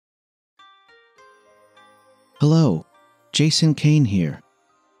Hello, Jason Kane here,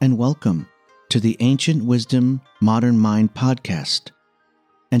 and welcome to the Ancient Wisdom Modern Mind podcast.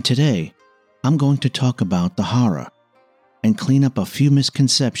 And today, I'm going to talk about the Hara and clean up a few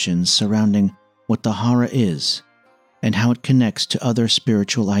misconceptions surrounding what the Hara is and how it connects to other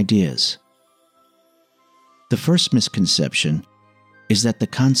spiritual ideas. The first misconception is that the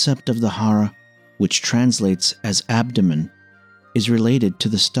concept of the Hara, which translates as abdomen, is related to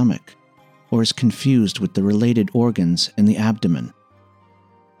the stomach, or is confused with the related organs in the abdomen.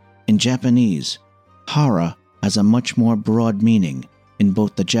 In Japanese, Hara has a much more broad meaning in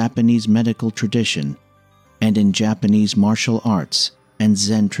both the Japanese medical tradition and in Japanese martial arts and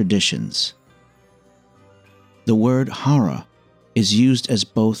Zen traditions. The word Hara is used as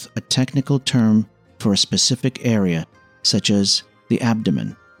both a technical term for a specific area, such as the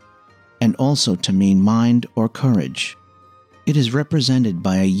abdomen, and also to mean mind or courage. It is represented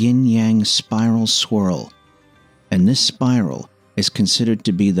by a yin-yang spiral swirl, and this spiral is considered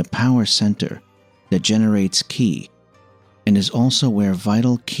to be the power center that generates ki, and is also where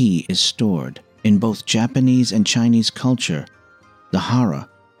vital ki is stored. In both Japanese and Chinese culture, the Hara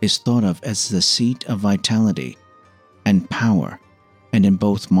is thought of as the seat of vitality and power, and in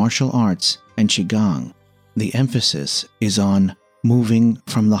both martial arts and Qigong, the emphasis is on moving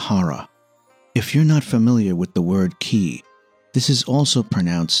from the Hara. If you're not familiar with the word ki, this is also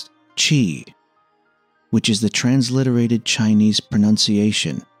pronounced qi, which is the transliterated Chinese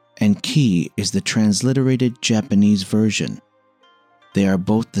pronunciation, and ki is the transliterated Japanese version. They are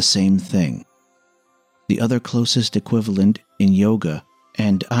both the same thing. The other closest equivalent in yoga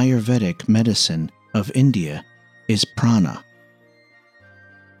and Ayurvedic medicine of India is prana.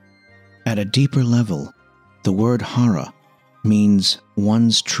 At a deeper level, the word Hara means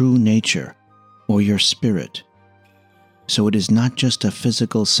one's true nature or your spirit. So it is not just a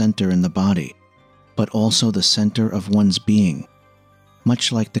physical center in the body, but also the center of one's being,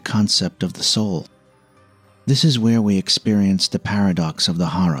 much like the concept of the soul. This is where we experience the paradox of the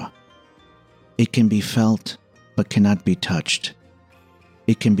Hara. It can be felt, but cannot be touched.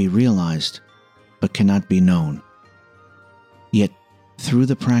 It can be realized, but cannot be known. Yet, through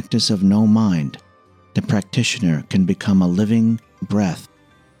the practice of no mind, the practitioner can become a living breath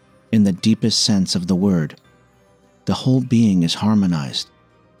in the deepest sense of the word. The whole being is harmonized,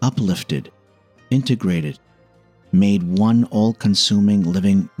 uplifted, integrated, made one all-consuming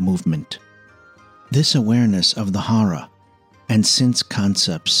living movement. This awareness of the Hara and sense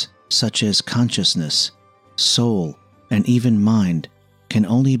concepts such as consciousness, soul, and even mind can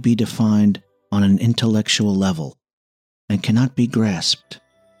only be defined on an intellectual level and cannot be grasped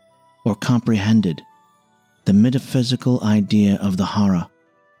or comprehended. The metaphysical idea of the Hara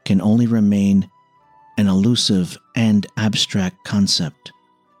can only remain an elusive and abstract concept.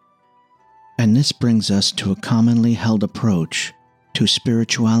 And this brings us to a commonly held approach to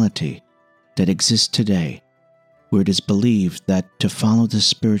spirituality that exists today, where it is believed that to follow the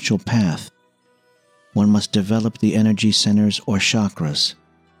spiritual path, one must develop the energy centers or chakras,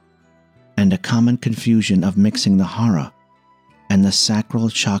 and a common confusion of mixing the Hara and the sacral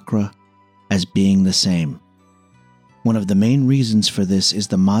chakra as being the same. One of the main reasons for this is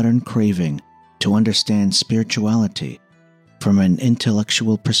the modern craving to understand spirituality from an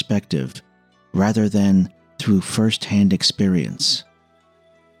intellectual perspective rather than through first-hand experience.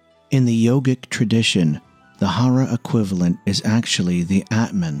 In the yogic tradition, the Hara equivalent is actually the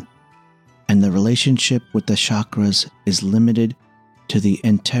Atman, and the relationship with the chakras is limited to the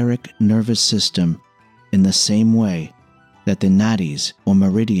enteric nervous system in the same way that the nadis or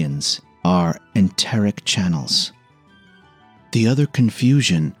meridians are enteric channels. The other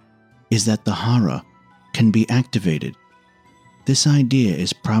confusion is that the Hara can be activated. This idea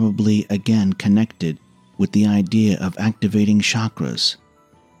is probably again connected with the idea of activating chakras.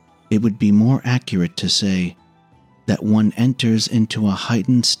 It would be more accurate to say that one enters into a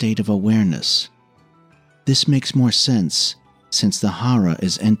heightened state of awareness. This makes more sense since the Hara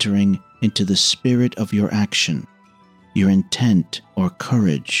is entering into the spirit of your action, your intent or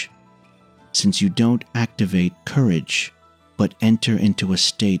courage, since you don't activate courage but enter into a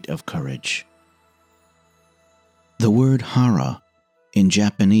state of courage. The word Hara in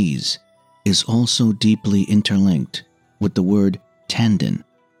Japanese is also deeply interlinked with the word tendon.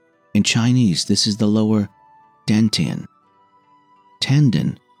 In Chinese, this is the lower dantian.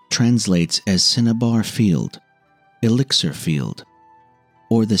 Tendon translates as cinnabar field, elixir field,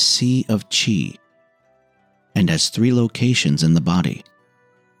 or the sea of qi, and has 3 locations in the body: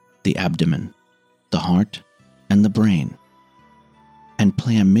 the abdomen, the heart, and the brain, and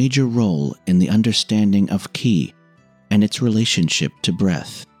play a major role in the understanding of ki and its relationship to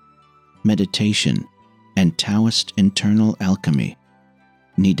breath, meditation, and Taoist internal alchemy,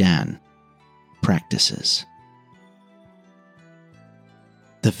 Nidan, practices.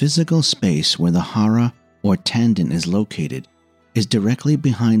 The physical space where the hara or tendon is located is directly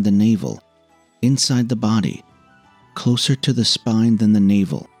behind the navel, inside the body, closer to the spine than the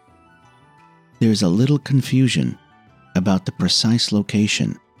navel. There's a little confusion about the precise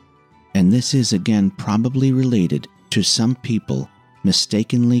location, and this is again probably related to some people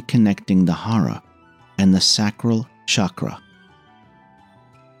mistakenly connecting the hara and the sacral chakra.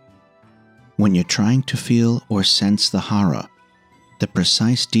 When you're trying to feel or sense the hara, the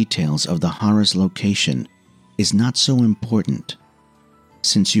precise details of the hara's location is not so important,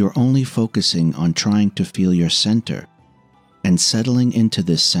 since you're only focusing on trying to feel your center and settling into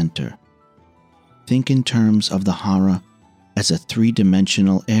this center. Think in terms of the hara as a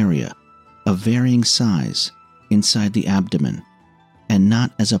three-dimensional area of varying size inside the abdomen, and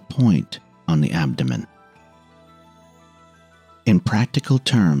not as a point on the abdomen. In practical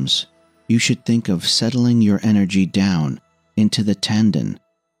terms, you should think of settling your energy down into the tendon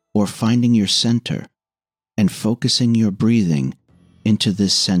or finding your center and focusing your breathing into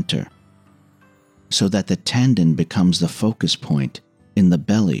this center, so that the tendon becomes the focus point in the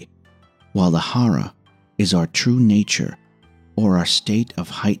belly, while the hara is our true nature or our state of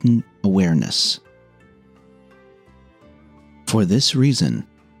heightened awareness. For this reason,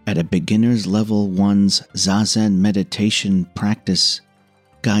 at a beginner's level, one's Zazen meditation practice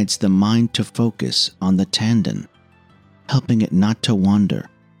guides the mind to focus on the tendon, helping it not to wander.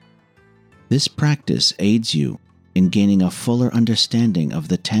 This practice aids you in gaining a fuller understanding of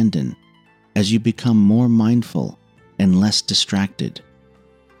the tendon as you become more mindful and less distracted.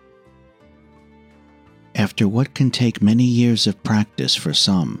 After what can take many years of practice for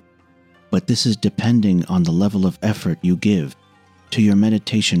some, but this is depending on the level of effort you give to your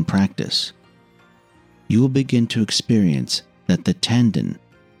meditation practice, you will begin to experience that the tendon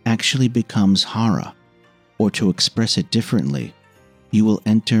actually becomes hara, or to express it differently, you will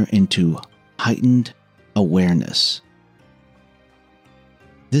enter into heightened awareness.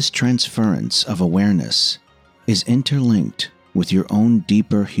 This transference of awareness is interlinked with your own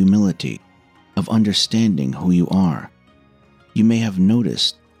deeper humility of understanding who you are. You may have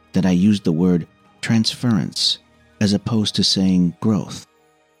noticed that I used the word transference as opposed to saying growth.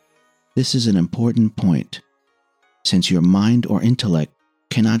 This is an important point, since your mind or intellect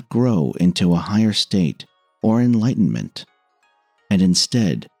cannot grow into a higher state or enlightenment, and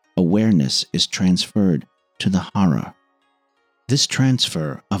instead awareness is transferred to the hara. This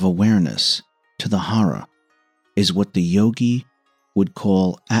transfer of awareness to the hara is what the yogi would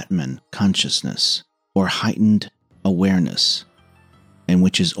call Atman consciousness, or heightened awareness, and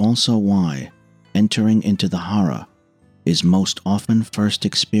which is also why entering into the hara is most often first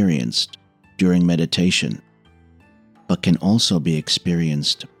experienced during meditation, but can also be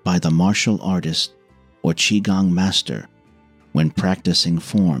experienced by the martial artist or qigong master when practicing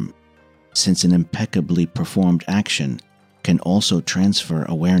form, since an impeccably performed action can also transfer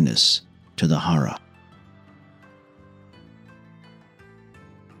awareness to the hara.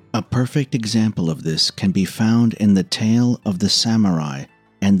 A perfect example of this can be found in the tale of the samurai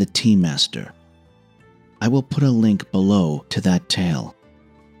and the tea master. I will put a link below to that tale.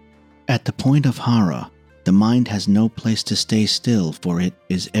 At the point of hara, the mind has no place to stay still, for it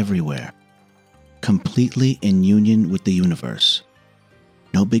is everywhere, completely in union with the universe.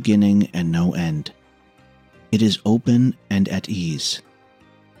 No beginning and no end. It is open and at ease.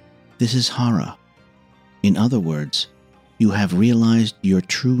 This is hara. In other words, you have realized your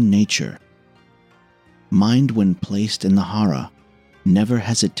true nature. Mind, when placed in the hara, never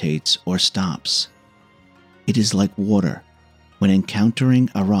hesitates or stops. It is like water. When encountering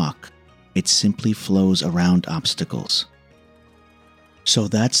a rock, it simply flows around obstacles. So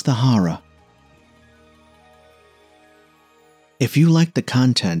that's the hara. If you like the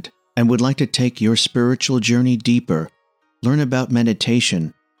content and would like to take your spiritual journey deeper, learn about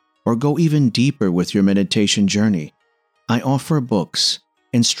meditation, or go even deeper with your meditation journey, I offer books,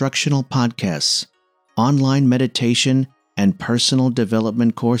 instructional podcasts, online meditation, and personal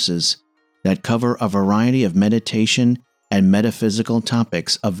development courses that cover a variety of meditation and metaphysical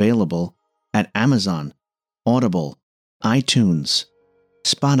topics available at Amazon, Audible, iTunes,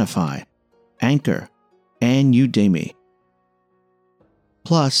 Spotify, Anchor, and Udemy.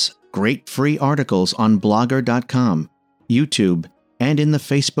 Plus, great free articles on Blogger.com, YouTube, and in the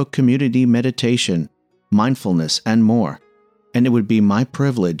Facebook community meditation, mindfulness, and more. And it would be my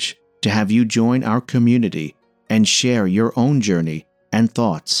privilege to have you join our community and share your own journey and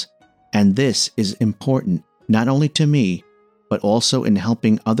thoughts. And this is important not only to me, but also in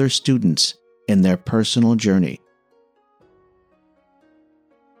helping other students in their personal journey.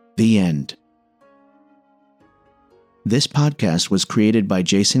 The end. This podcast was created by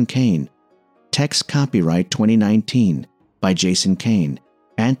Jason Kane. Text copyright 2019 by Jason Kane,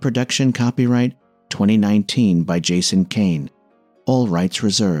 and production copyright 2019 by Jason Kane. All rights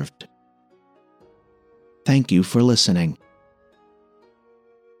reserved. Thank you for listening.